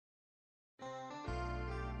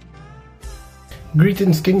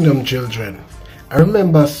Greetings, kingdom children. I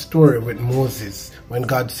remember a story with Moses when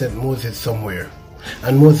God sent Moses somewhere.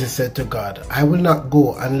 And Moses said to God, I will not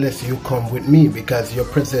go unless you come with me, because your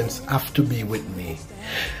presence have to be with me.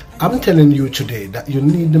 I'm telling you today that you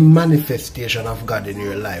need the manifestation of God in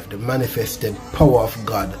your life, the manifested power of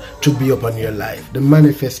God to be upon your life, the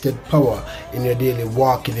manifested power in your daily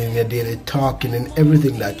walking, in your daily talking, in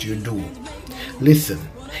everything that you do. Listen,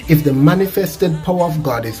 if the manifested power of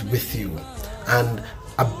God is with you and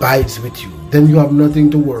abides with you, then you have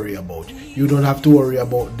nothing to worry about. You don't have to worry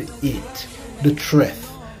about the hate, the threat,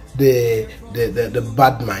 the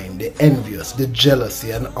bad mind, the envious, the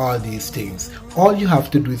jealousy, and all these things. All you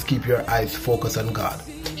have to do is keep your eyes focused on God.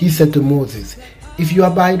 He said to Moses, if you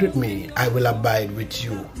abide with me, I will abide with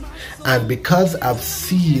you. And because I've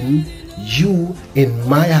seen you in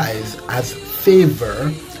my eyes as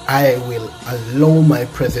favor, I will allow my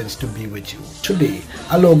presence to be with you. Today,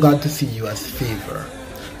 allow God to see you as favor.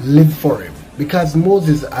 Live for him. Because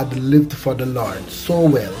Moses had lived for the Lord so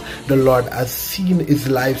well, the Lord has seen his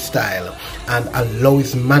lifestyle and allowed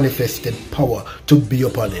his manifested power to be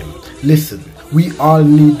upon him. Listen, we all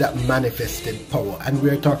need that manifested power, and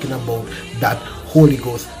we're talking about that Holy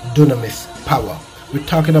Ghost dunamis power. We're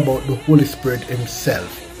talking about the Holy Spirit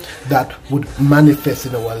himself that would manifest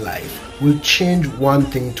in our life, will change one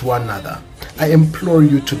thing to another. I implore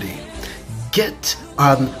you today, get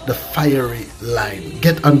on the fiery line.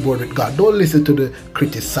 Get on board with God. Don't listen to the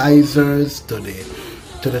criticizers,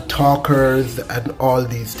 to the talkers, and all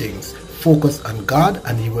these things. Focus on God,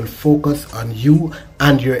 and he will focus on you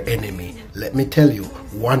and your enemy. Let me tell you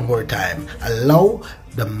one more time. Allow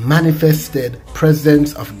the manifested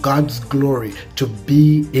presence of God's glory to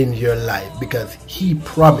be in your life, because he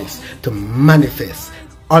promised to manifest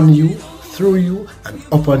on you, through you, and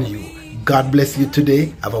upon you. God bless you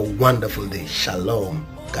today. Have a wonderful day. Shalom.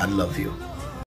 God love you.